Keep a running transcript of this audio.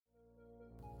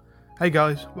Hey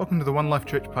guys, welcome to the One Life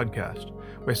Church podcast.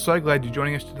 We're so glad you're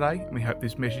joining us today, and we hope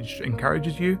this message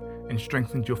encourages you and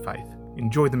strengthens your faith.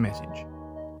 Enjoy the message.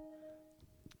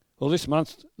 Well, this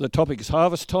month the topic is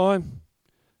harvest time,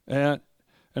 and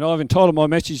I've entitled my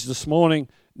message this morning,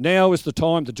 Now is the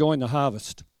Time to Join the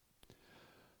Harvest.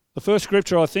 The first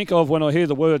scripture I think of when I hear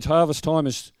the words harvest time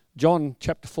is John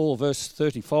chapter 4, verse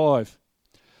 35.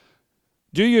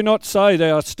 Do you not say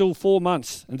there are still 4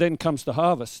 months, and then comes the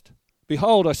harvest?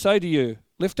 Behold, I say to you,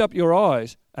 lift up your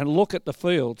eyes and look at the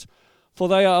fields, for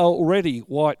they are already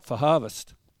white for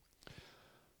harvest.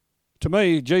 To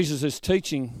me, Jesus is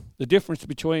teaching the difference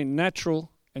between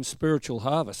natural and spiritual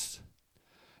harvests.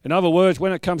 In other words,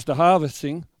 when it comes to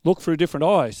harvesting, look through different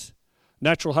eyes.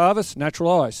 Natural harvest,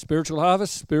 natural eyes. Spiritual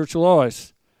harvest, spiritual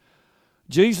eyes.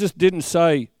 Jesus didn't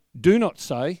say, do not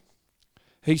say.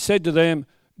 He said to them,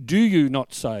 do you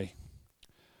not say?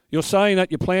 You're saying that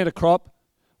you plant a crop,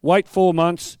 wait 4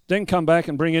 months, then come back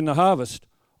and bring in the harvest.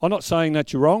 I'm not saying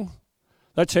that you're wrong.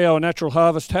 That's how a natural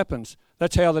harvest happens.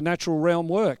 That's how the natural realm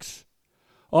works.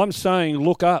 I'm saying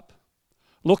look up.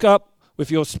 Look up with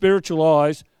your spiritual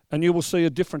eyes and you will see a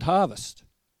different harvest.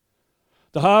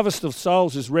 The harvest of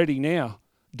souls is ready now.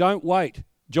 Don't wait.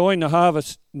 Join the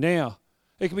harvest now.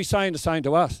 He could be saying the same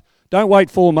to us. Don't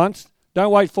wait 4 months.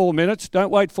 Don't wait 4 minutes.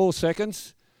 Don't wait 4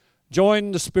 seconds.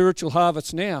 Join the spiritual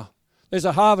harvest now. There's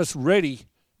a harvest ready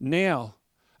now.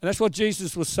 And that's what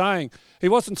Jesus was saying. He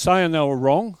wasn't saying they were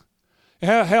wrong.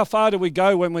 How far do we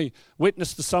go when we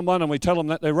witness to someone and we tell them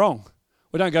that they're wrong?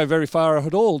 We don't go very far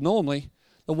at all normally.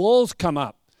 The walls come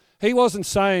up. He wasn't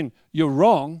saying you're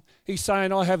wrong. He's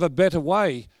saying I have a better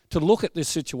way to look at this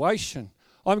situation.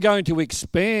 I'm going to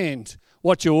expand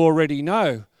what you already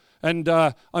know. And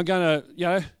I'm going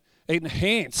to,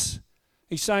 enhance.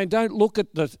 He's saying don't look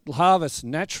at the harvest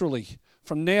naturally.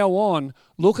 From now on,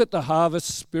 look at the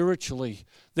harvest spiritually.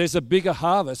 There's a bigger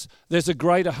harvest. There's a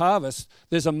greater harvest.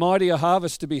 There's a mightier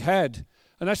harvest to be had.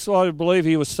 And that's what I believe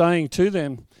he was saying to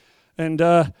them.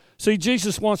 And see,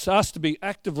 Jesus wants us to be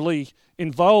actively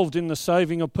involved in the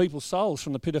saving of people's souls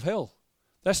from the pit of hell.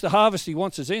 That's the harvest he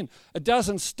wants us in. It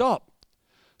doesn't stop.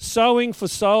 Sowing for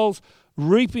souls,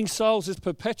 reaping souls is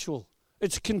perpetual.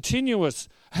 It's continuous,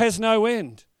 has no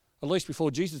end. At least before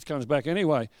Jesus comes back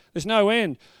anyway. There's no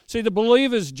end. See, the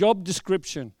believer's job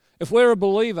description, if we're a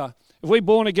believer, if we're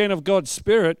born again of God's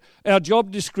Spirit, our job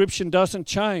description doesn't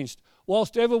change.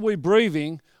 Whilst ever we're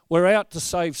breathing, we're out to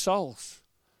save souls.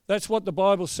 That's what the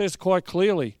Bible says quite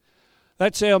clearly.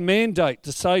 That's our mandate,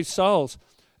 to save souls.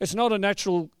 It's not a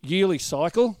natural yearly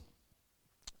cycle.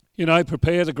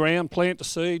 Prepare the ground, plant the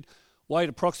seed, wait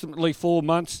approximately 4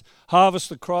 months, harvest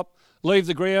the crop, leave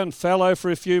the ground fallow for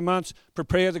a few months,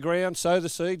 prepare the ground, sow the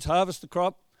seeds, harvest the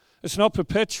crop. It's not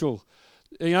perpetual.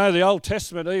 The Old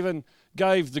Testament even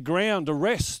gave the ground a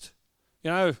rest.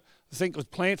 I think it was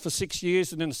plant for 6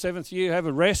 years and in the 7th year have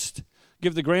a rest,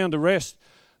 give the ground a rest.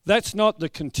 That's not the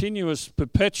continuous,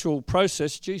 perpetual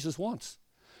process Jesus wants.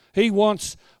 He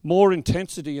wants more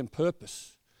intensity and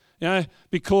purpose,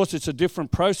 because it's a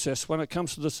different process when it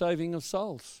comes to the saving of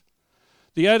souls.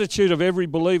 The attitude of every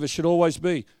believer should always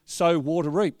be, sow, water,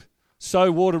 reap.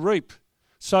 Sow, water, reap.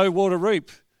 Sow, water,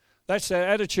 reap. That's our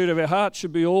attitude of our heart,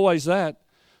 should be always that.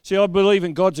 See, I believe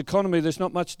in God's economy, there's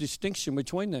not much distinction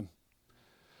between them.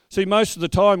 See, most of the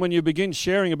time when you begin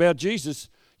sharing about Jesus,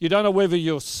 you don't know whether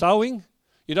you're sowing,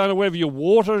 you don't know whether you're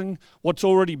watering what's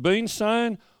already been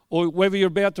sown, or whether you're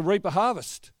about to reap a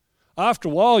harvest. After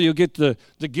a while, you'll get the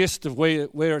gist of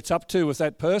where it's up to with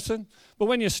that person. But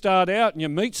when you start out and you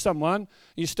meet someone,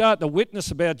 you start to witness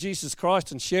about Jesus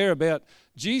Christ and share about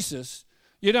Jesus,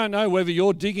 you don't know whether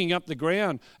you're digging up the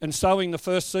ground and sowing the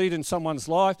first seed in someone's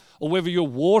life, or whether you're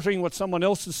watering what someone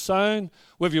else has sown,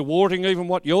 whether you're watering even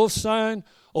what you've sown,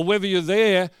 or whether you're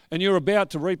there and you're about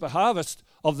to reap a harvest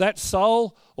of that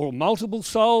soul or multiple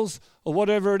souls or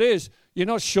whatever it is. You're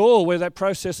not sure where that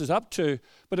process is up to.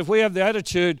 But if we have the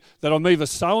attitude that I'm either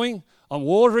sowing, I'm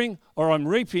watering, or I'm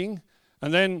reaping,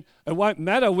 and then it won't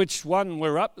matter which one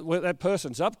where that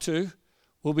person's up to,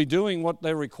 we'll be doing what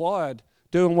they're required,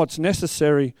 doing what's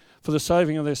necessary for the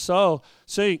saving of their soul.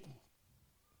 See,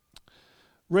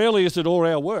 rarely is it all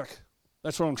our work.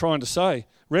 That's what I'm trying to say.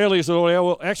 Rarely is it all our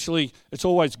work. Actually, it's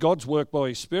always God's work by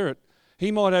His Spirit.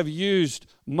 He might have used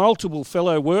multiple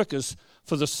fellow workers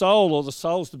for the soul or the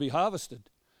souls to be harvested.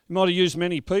 He might have used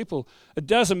many people. It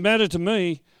doesn't matter to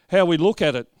me how we look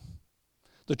at it.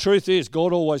 The truth is,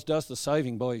 God always does the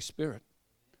saving by His Spirit.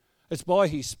 It's by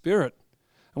His Spirit.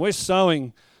 And we're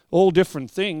sowing all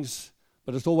different things,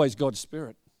 but it's always God's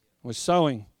Spirit. We're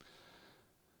sowing.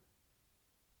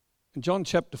 In John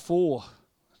chapter 4,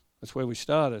 that's where we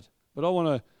started. But I want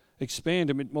to expand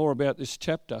a bit more about this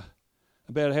chapter,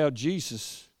 about how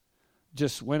Jesus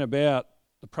just went about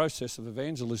the process of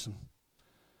evangelism.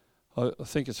 I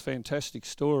think it's a fantastic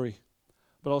story.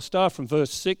 But I'll start from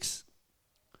verse 6.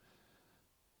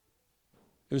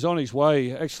 He was on his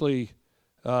way, actually,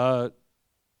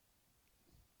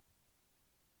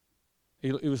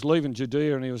 he was leaving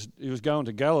Judea and he was going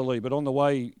to Galilee, but on the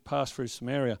way he passed through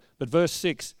Samaria. But verse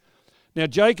 6, now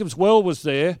Jacob's well was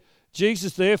there.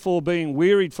 Jesus, therefore, being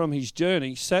wearied from his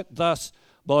journey, sat thus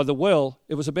by the well.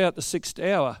 It was about the 6th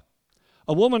hour.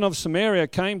 A woman of Samaria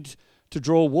came to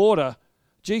draw water.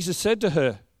 Jesus said to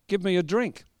her, give me a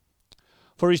drink.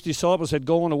 For his disciples had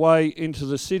gone away into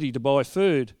the city to buy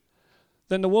food.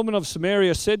 Then the woman of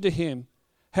Samaria said to him,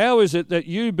 how is it that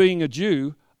you, being a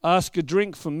Jew, ask a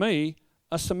drink from me,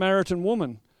 a Samaritan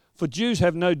woman? For Jews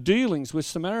have no dealings with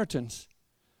Samaritans.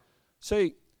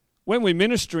 See, when we're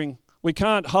ministering, we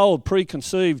can't hold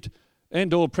preconceived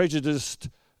and or prejudiced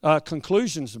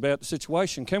conclusions about the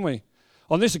situation, can we?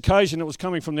 On this occasion, it was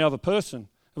coming from the other person.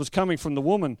 It was coming from the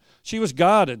woman. She was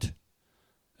guarded.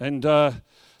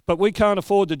 But we can't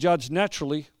afford to judge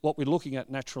naturally what we're looking at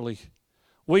naturally.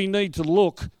 We need to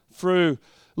look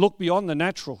beyond the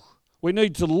natural. We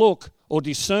need to look or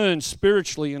discern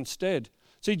spiritually instead.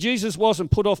 See, Jesus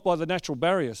wasn't put off by the natural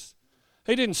barriers.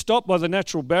 He didn't stop by the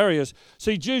natural barriers.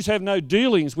 See, Jews have no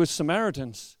dealings with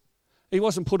Samaritans. He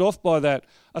wasn't put off by that.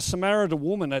 A Samaritan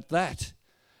woman at that.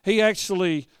 He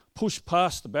actually pushed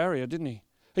past the barrier, didn't he?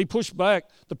 He pushed back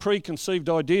the preconceived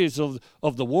ideas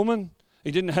of the woman.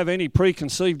 He didn't have any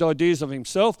preconceived ideas of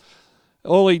himself.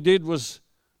 All he did was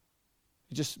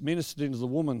he just ministered into the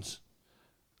woman's,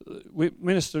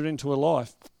 ministered into her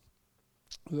life.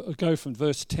 I'll go from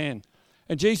verse 10.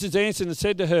 And Jesus answered and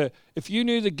said to her, if you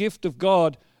knew the gift of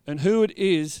God and who it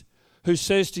is who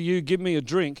says to you, give me a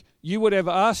drink, you would have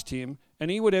asked him,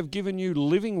 and he would have given you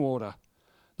living water.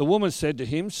 The woman said to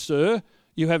him, sir,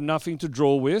 you have nothing to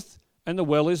draw with, and the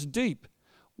well is deep.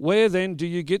 Where then do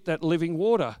you get that living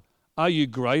water? Are you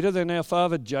greater than our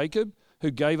father Jacob,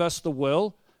 who gave us the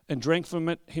well and drank from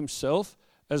it himself,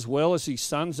 as well as his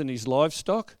sons and his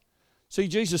livestock? See,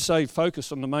 Jesus stayed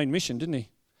focused on the main mission, didn't he?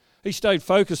 He stayed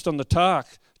focused on the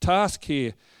task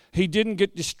here. He didn't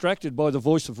get distracted by the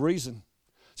voice of reason.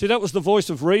 See, that was the voice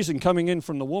of reason coming in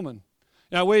from the woman.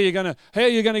 Now, how are you going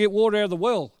to get water out of the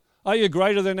well? Are you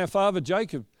greater than our father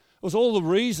Jacob? It was all the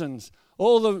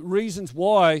reasons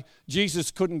why Jesus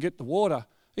couldn't get the water.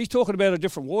 He's talking about a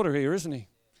different water here, isn't he?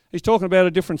 He's talking about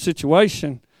a different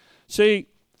situation. See,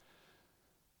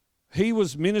 he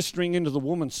was ministering into the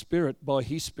woman's spirit by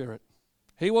his spirit.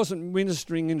 He wasn't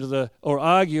ministering or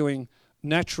arguing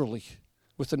naturally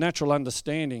with the natural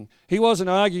understanding. He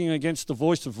wasn't arguing against the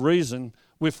voice of reason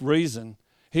with reason.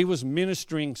 He was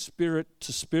ministering spirit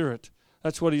to spirit.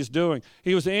 That's what he's doing.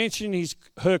 He was answering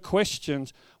her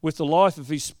questions with the life of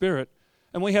his spirit.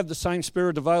 And we have the same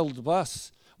spirit available to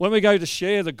us. When we go to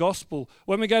share the gospel,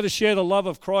 when we go to share the love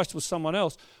of Christ with someone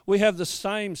else, we have the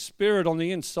same spirit on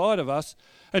the inside of us.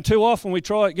 And too often we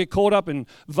try to get caught up in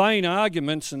vain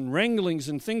arguments and wranglings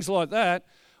and things like that,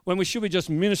 when we should be just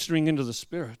ministering into the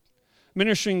Spirit,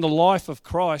 ministering the life of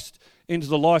Christ into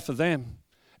the life of them.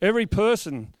 Every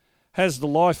person has the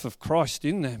life of Christ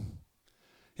in them,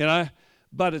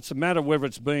 but it's a matter of whether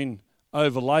it's been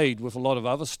overlaid with a lot of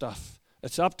other stuff.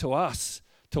 It's up to us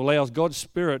to allow God's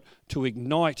Spirit to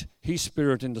ignite his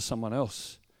Spirit into someone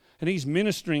else. And he's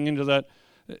ministering into that.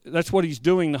 That's what he's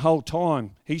doing the whole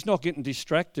time. He's not getting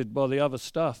distracted by the other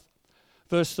stuff.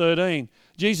 Verse 13,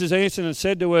 Jesus answered and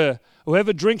said to her,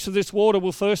 whoever drinks of this water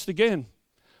will thirst again.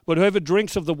 But whoever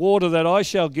drinks of the water that I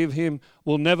shall give him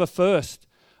will never thirst.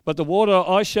 But the water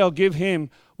I shall give him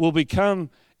will become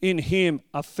in him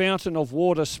a fountain of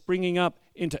water springing up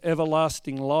into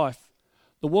everlasting life.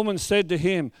 The woman said to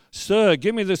him, sir,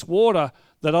 give me this water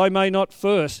that I may not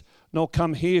thirst, nor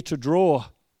come here to draw.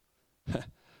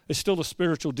 There's still a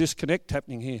spiritual disconnect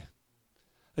happening here.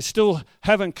 They still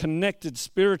haven't connected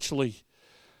spiritually.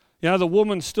 The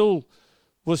woman still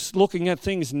was looking at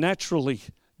things naturally.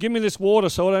 Give me this water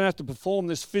so I don't have to perform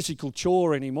this physical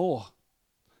chore anymore.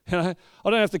 I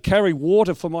don't have to carry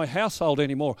water for my household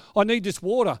anymore. I need this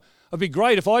water. It'd be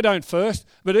great if I don't thirst,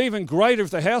 but even greater if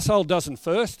the household doesn't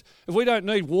thirst, if we don't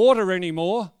need water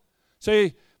anymore.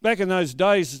 See, back in those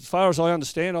days, as far as I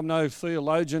understand, I'm no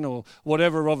theologian or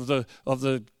whatever of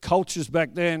the cultures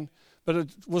back then, but it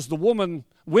was the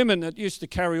women that used to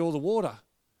carry all the water.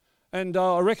 And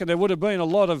I reckon there would have been a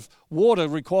lot of water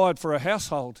required for a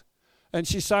household. And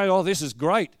she's saying, oh, this is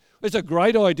great. It's a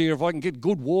great idea if I can get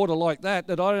good water like that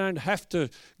I don't have to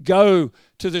go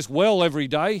to this well every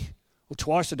day or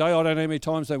twice a day. I don't know how many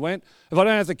times they went. If I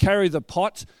don't have to carry the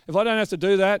pots, if I don't have to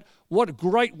do that, what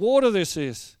great water this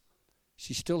is.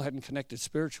 She still hadn't connected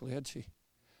spiritually, had she?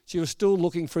 She was still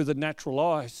looking through the natural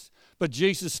eyes. But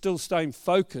Jesus still stayed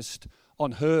focused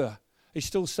on her. He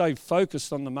still stayed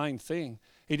focused on the main thing.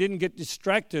 He didn't get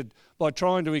distracted by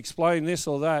trying to explain this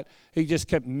or that. He just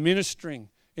kept ministering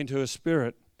into her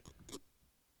spirit.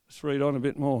 Let's read on a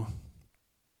bit more.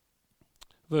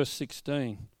 Verse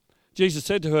 16. Jesus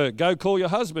said to her, "Go call your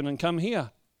husband and come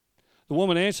here." The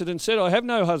woman answered and said, "I have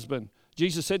no husband."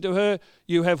 Jesus said to her,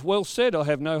 "You have well said, I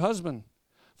have no husband.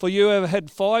 For you have had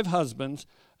 5 husbands,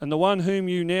 and the one whom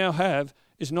you now have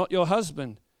is not your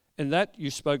husband. And that you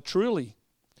spoke truly."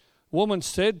 The woman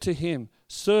said to him,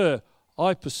 "Sir,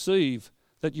 I perceive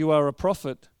that you are a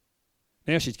prophet."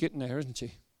 Now she's getting there, isn't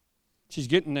she? She's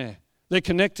getting there. They're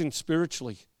connecting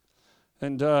spiritually.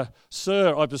 And,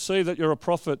 "Sir, I perceive that you're a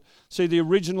prophet." See, the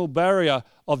original barrier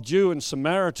of Jew and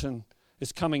Samaritan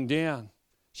is coming down.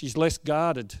 She's less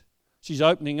guarded. She's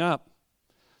opening up.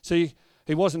 See,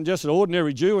 he wasn't just an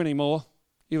ordinary Jew anymore.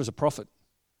 He was a prophet.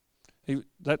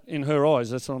 That in her eyes,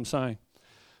 that's what I'm saying.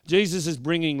 Jesus is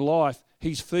bringing life.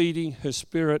 He's feeding her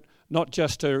spirit, not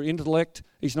just her intellect.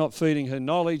 He's not feeding her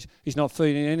knowledge. He's not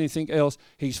feeding anything else.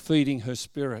 He's feeding her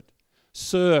spirit.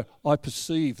 "Sir, I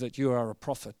perceive that you are a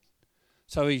prophet."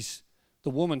 So the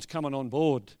woman's coming on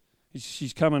board.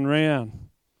 She's coming round.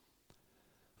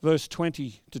 Verse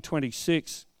 20 to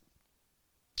 26,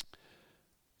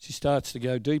 she starts to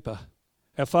go deeper.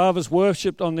 "Our fathers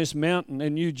worshipped on this mountain,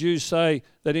 and you Jews say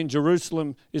that in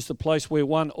Jerusalem is the place where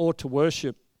one ought to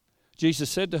worship." Jesus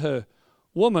said to her,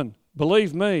 "Woman,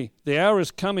 believe me, the hour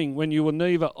is coming when you will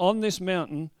neither on this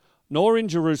mountain nor in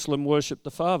Jerusalem worship the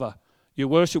Father. You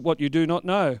worship what you do not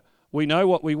know. We know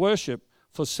what we worship,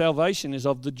 for salvation is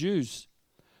of the Jews.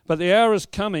 But the hour is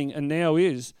coming, and now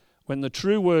is, when the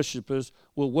true worshippers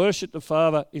will worship the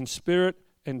Father in spirit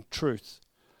and truth.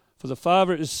 For the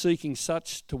Father is seeking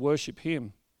such to worship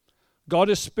him. God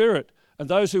is spirit, and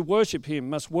those who worship him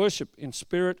must worship in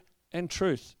spirit and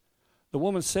truth." The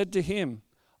woman said to him,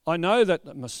 "I know that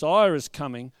the Messiah is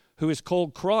coming, who is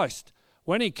called Christ.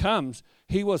 When he comes,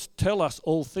 he will tell us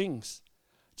all things."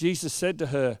 Jesus said to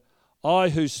her, "I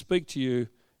who speak to you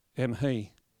am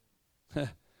he."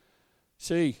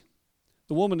 See,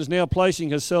 the woman is now placing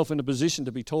herself in a position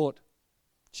to be taught.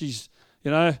 She's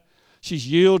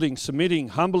yielding, submitting,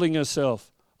 humbling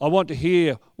herself. I want to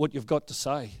hear what you've got to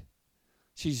say.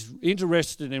 She's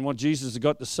interested in what Jesus has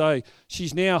got to say.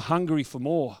 She's now hungry for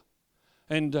more.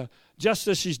 And just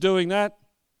as she's doing that,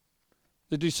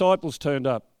 the disciples turned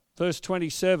up. Verse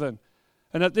 27,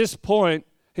 "And at this point,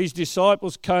 his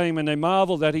disciples came and they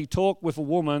marveled that he talked with a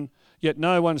woman, yet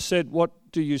no one said,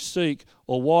 'What do you seek?'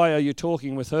 or 'Why are you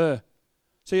talking with her?'"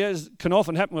 See, it can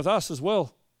often happen with us as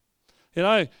well.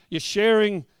 You're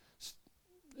sharing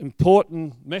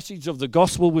important message of the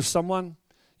gospel with someone.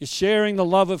 You're sharing the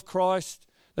love of Christ.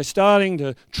 They're starting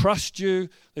to trust you.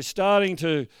 They're starting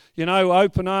to,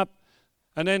 open up.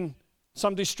 And then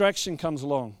some distraction comes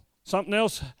along. Something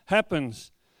else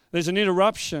happens. There's an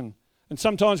interruption. And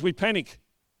sometimes we panic.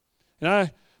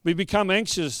 We become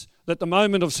anxious that the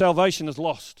moment of salvation is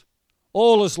lost.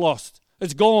 All is lost.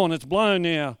 It's gone. It's blown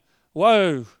now.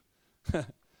 Whoa.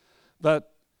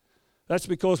 But that's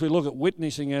because we look at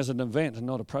witnessing as an event and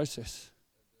not a process.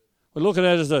 We look at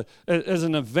it as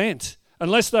an event.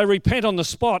 Unless they repent on the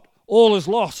spot, all is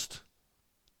lost.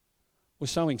 We're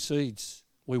sowing seeds.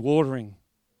 We're watering.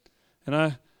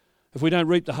 If we don't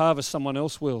reap the harvest, someone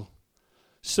else will.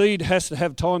 Seed has to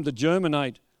have time to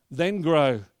germinate, then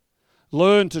grow.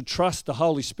 Learn to trust the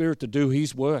Holy Spirit to do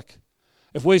his work.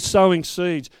 If we're sowing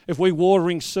seeds, if we're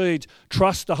watering seeds,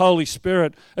 trust the Holy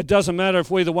Spirit. It doesn't matter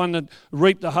if we're the one that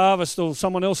reaped the harvest or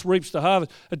someone else reaps the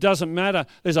harvest. It doesn't matter.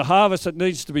 There's a harvest that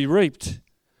needs to be reaped.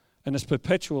 And it's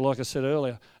perpetual, like I said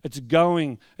earlier. It's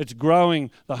going, it's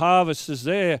growing. The harvest is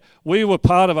there. We were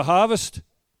part of a harvest.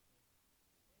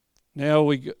 Now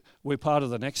we're part of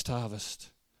the next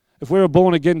harvest. If we're a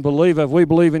born-again believer, if we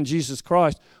believe in Jesus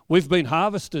Christ, we've been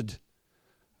harvested.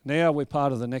 Now we're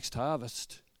part of the next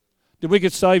harvest. Did we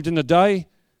get saved in a day?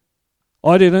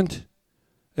 I didn't.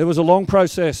 It was a long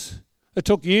process. It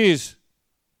took years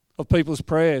of people's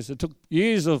prayers. It took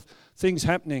years of things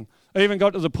happening. I even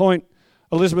got to the point,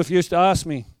 Elizabeth used to ask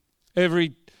me,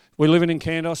 we're living in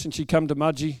Candos and she'd come to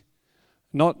Mudgee,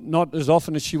 not as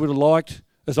often as she would have liked,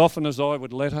 as often as I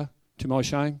would let her, to my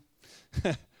shame.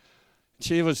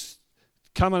 She was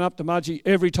coming up to Mudgee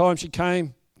every time she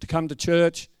came to come to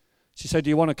church. She said, "Do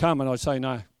you want to come?" And I'd say,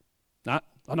 No,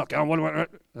 I'm not going.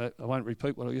 I won't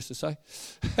repeat what I used to say.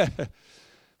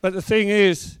 But the thing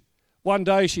is, one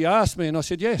day she asked me and I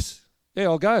said, yes. Yeah,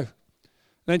 I'll go.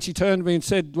 Then she turned to me and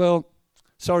said, well,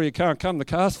 sorry you can't come, the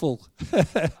car's full.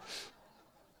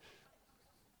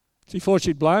 She thought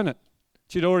she'd blown it.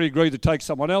 She'd already agreed to take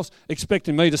someone else,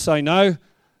 expecting me to say no.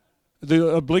 The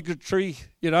obligatory,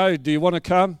 do you want to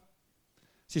come?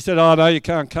 She said, oh, no, you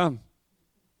can't come.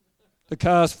 The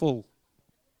car's full.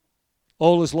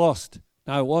 All is lost.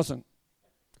 No, it wasn't.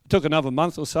 It took another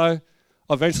month or so.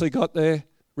 I eventually got there.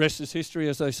 Rest is history,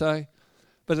 as they say.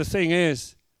 But the thing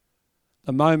is,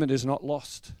 the moment is not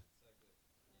lost.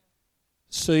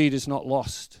 Seed is not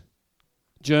lost.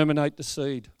 Germinate the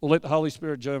seed, or let the Holy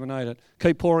Spirit germinate it.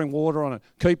 Keep pouring water on it.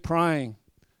 Keep praying.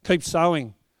 Keep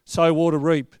sowing. Sow, water,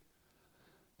 reap.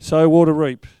 Sow, water,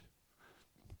 reap.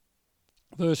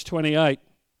 Verse 28.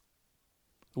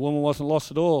 The woman wasn't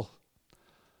lost at all.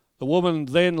 The woman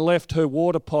then left her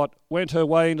water pot, went her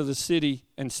way into the city,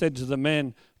 and said to the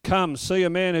men, come, see a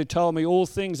man who told me all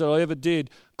things that I ever did.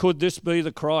 Could this be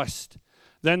the Christ?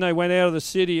 Then they went out of the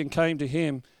city and came to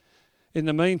him. In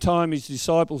the meantime, his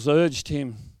disciples urged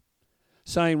him,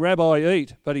 saying, Rabbi,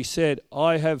 eat. But he said,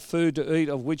 I have food to eat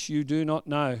of which you do not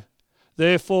know.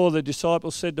 Therefore the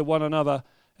disciples said to one another,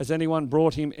 has anyone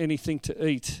brought him anything to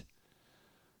eat?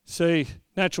 See,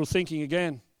 natural thinking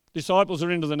again. Disciples are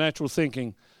into the natural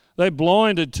thinking. They're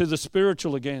blinded to the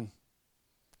spiritual again.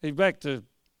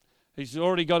 He's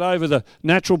already got over the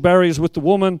natural barriers with the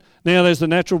woman. Now there's the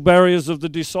natural barriers of the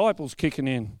disciples kicking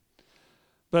in.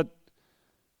 But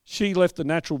she left the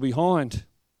natural behind.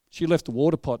 She left the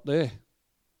water pot there.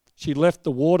 She left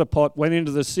the water pot, went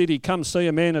into the city. Come see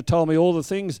a man who told me all the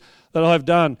things that I've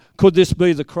done. Could this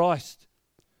be the Christ?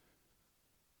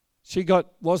 She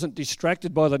wasn't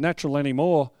distracted by the natural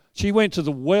anymore. She went to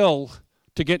the well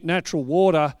to get natural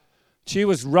water. She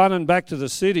was running back to the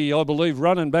city, I believe,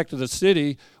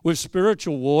 with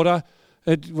spiritual water.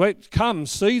 Come,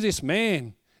 see this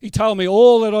man. He told me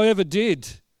all that I ever did.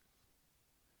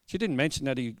 She didn't mention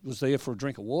that he was there for a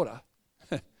drink of water.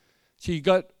 She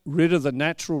got rid of the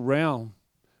natural realm,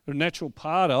 the natural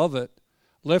part of it,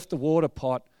 left the water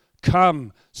pot.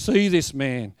 Come, see this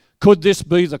man. Could this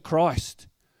be the Christ?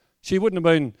 She would have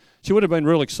been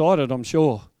real excited, I'm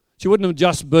sure. She wouldn't have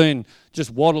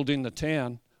just waddled in the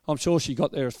town. I'm sure she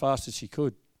got there as fast as she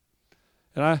could.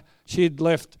 She had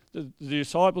left, the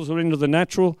disciples were into the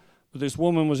natural, but this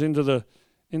woman was into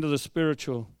the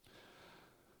spiritual.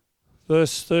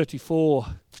 Verse 34,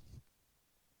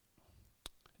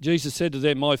 Jesus said to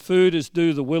them, my food is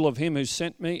do the will of him who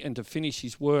sent me and to finish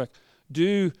his work.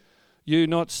 Do you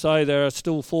not say there are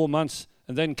still 4 months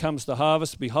and then comes the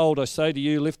harvest? Behold, I say to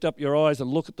you, lift up your eyes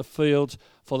and look at the fields,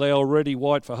 for they are already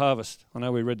white for harvest. I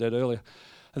know we read that earlier.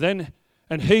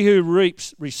 And he who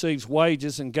reaps receives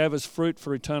wages and gathers fruit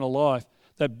for eternal life,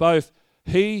 that both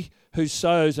he who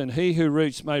sows and he who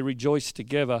reaps may rejoice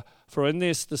together. For in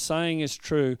this the saying is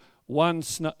true, one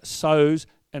sows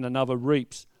and another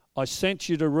reaps. I sent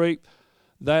you to reap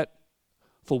that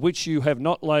for which you have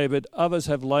not laboured, others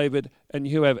have laboured, and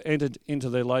you have entered into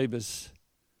their labours.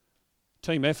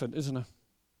 Team effort, isn't it?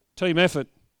 Team effort.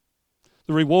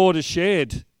 The reward is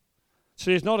shared.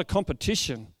 See, it's not a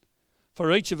competition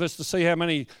for each of us to see how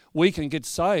many we can get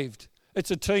saved.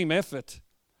 It's a team effort.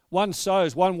 One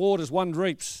sows, one waters, one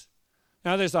reaps.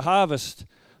 Now there's a harvest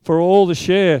for all to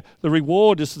share. The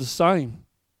reward is the same.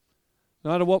 No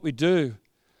matter what we do,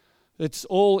 it's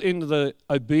all in the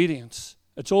obedience.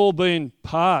 It's all being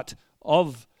part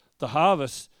of the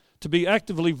harvest, to be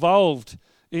actively involved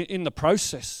in the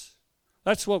process.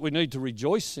 That's what we need to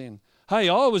rejoice in. Hey,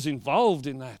 I was involved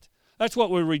in that. That's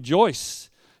what we rejoice.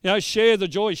 Share the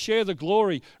joy, share the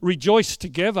glory, rejoice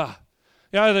together.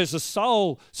 There's a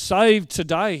soul saved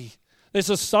today.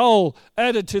 There's a soul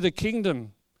added to the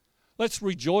kingdom. Let's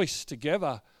rejoice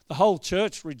together. The whole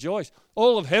church rejoice.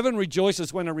 All of heaven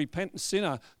rejoices when a repentant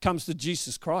sinner comes to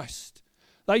Jesus Christ.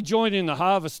 They join in the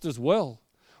harvest as well.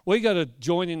 We got to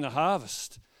join in the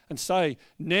harvest and say,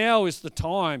 now is the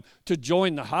time to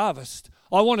join the harvest.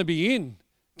 I want to be in.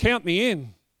 Count me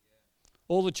in.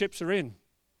 All the chips are in.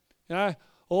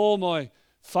 All my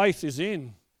faith is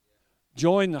in.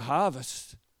 Join the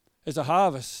harvest. There's a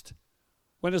harvest.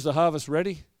 When is the harvest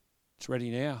ready? It's ready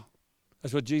now.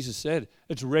 That's what Jesus said.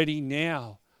 It's ready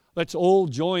now. Let's all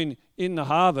join in the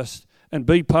harvest and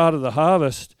be part of the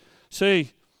harvest.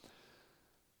 See,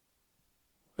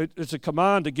 it's a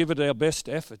command to give it our best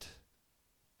effort.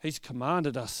 He's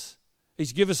commanded us.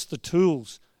 He's given us the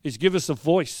tools. He's given us a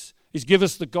voice. He's given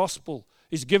us the gospel.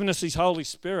 He's given us his Holy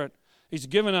Spirit. He's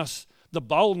given us the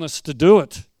boldness to do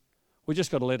it. We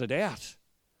just got to let it out.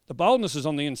 The boldness is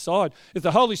on the inside. If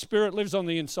the Holy Spirit lives on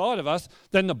the inside of us,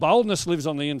 then the boldness lives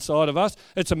on the inside of us.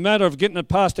 It's a matter of getting it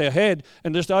past our head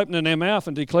and just opening our mouth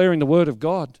and declaring the word of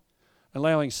God,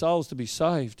 allowing souls to be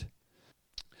saved.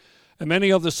 And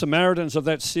many of the Samaritans of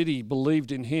that city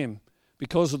believed in him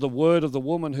because of the word of the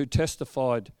woman who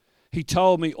testified, "He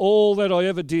told me all that I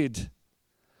ever did."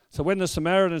 So when the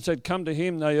Samaritans had come to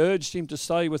him, they urged him to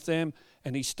stay with them,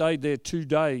 and he stayed there 2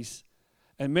 days.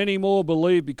 And many more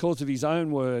believed because of his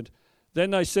own word. Then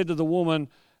they said to the woman,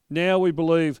 "Now we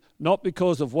believe, not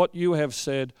because of what you have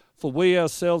said, for we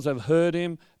ourselves have heard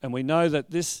him, and we know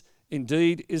that this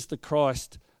indeed is the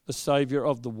Christ, the Saviour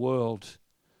of the world."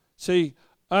 See,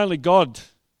 only God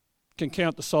can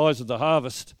count the size of the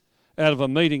harvest out of a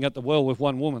meeting at the well with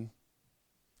one woman.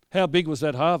 How big was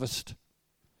that harvest?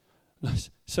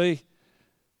 See,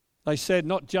 they said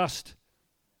not just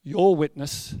your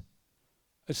witness,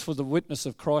 it's for the witness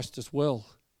of Christ as well.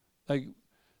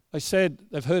 They said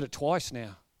they've heard it twice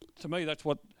now. To me, that's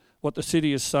what the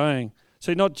city is saying.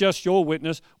 See, not just your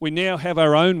witness, we now have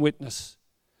our own witness.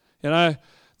 That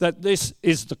this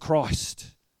is the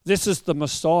Christ. This is the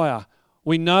Messiah.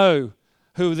 We know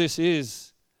who this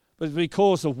is, but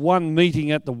because of one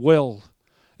meeting at the well.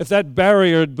 If that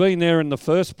barrier had been there in the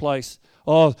first place,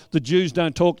 the Jews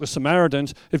don't talk to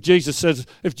Samaritans. If Jesus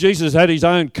had his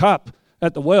own cup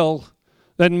at the well,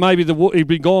 then maybe he'd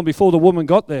be gone before the woman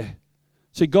got there.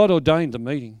 See, God ordained the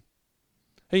meeting.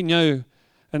 He knew.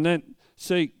 And then,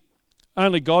 see,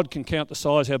 only God can count the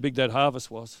size, how big that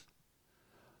harvest was.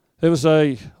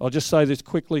 I'll just say this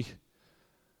quickly.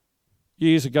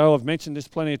 Years ago, I've mentioned this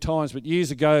plenty of times, but years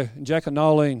ago, Jack and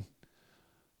Nolene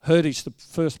Hurdies, the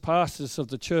first pastors of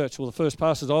the church, the first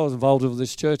pastors I was involved with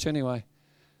this church anyway,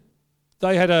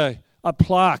 they had a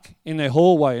plaque in their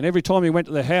hallway, and every time we went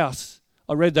to their house,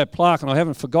 I read that plaque, and I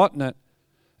haven't forgotten it.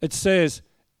 It says,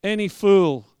 "Any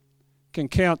fool can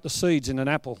count the seeds in an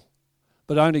apple,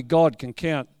 but only God can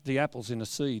count the apples in a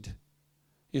seed."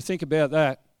 You think about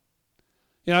that.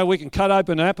 We can cut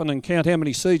open an apple and count how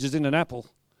many seeds is in an apple.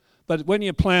 But when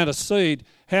you plant a seed,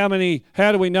 how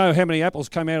do we know how many apples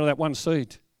come out of that one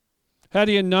seed? How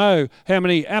do you know how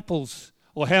many apples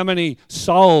or how many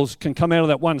souls can come out of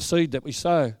that one seed that we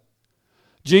sow?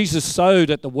 Jesus sowed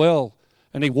at the well,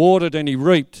 and he watered and he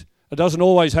reaped. It doesn't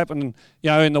always happen,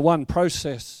 in the one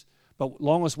process. But as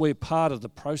long as we're part of the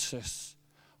process,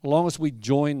 as long as we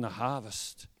join the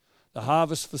harvest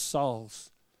for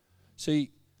souls.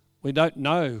 See, we don't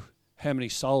know how many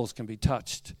souls can be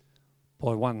touched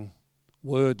by one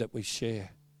word that we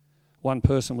share, one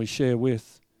person we share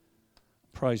with.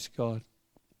 Praise God.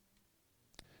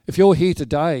 If you're here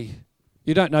today,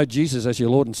 you don't know Jesus as your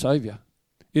Lord and Saviour.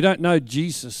 You don't know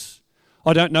Jesus.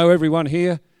 I don't know everyone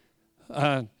here.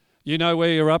 You know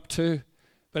where you're up to.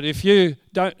 But if you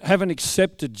haven't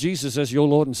accepted Jesus as your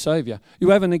Lord and Saviour, you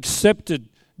haven't accepted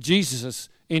Jesus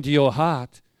into your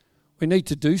heart, we need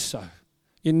to do so.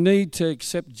 You need to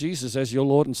accept Jesus as your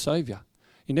Lord and Saviour.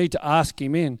 You need to ask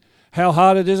him in. How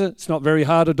hard it is? It's not very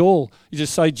hard at all. You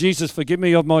just say, "Jesus, forgive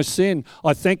me of my sin.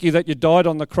 I thank you that you died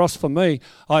on the cross for me.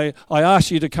 I ask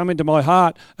you to come into my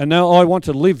heart, and now I want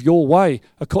to live your way.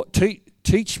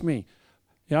 Teach me.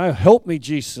 Help me,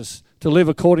 Jesus, to live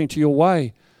according to your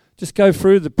way." Just go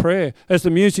through the prayer. As the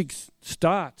music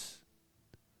starts,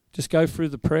 just go through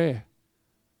the prayer.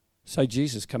 Say,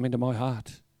 "Jesus, come into my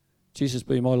heart. Jesus,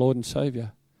 be my Lord and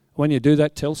Saviour." When you do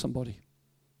that, tell somebody.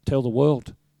 Tell the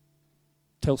world.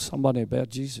 Tell somebody about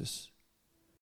Jesus.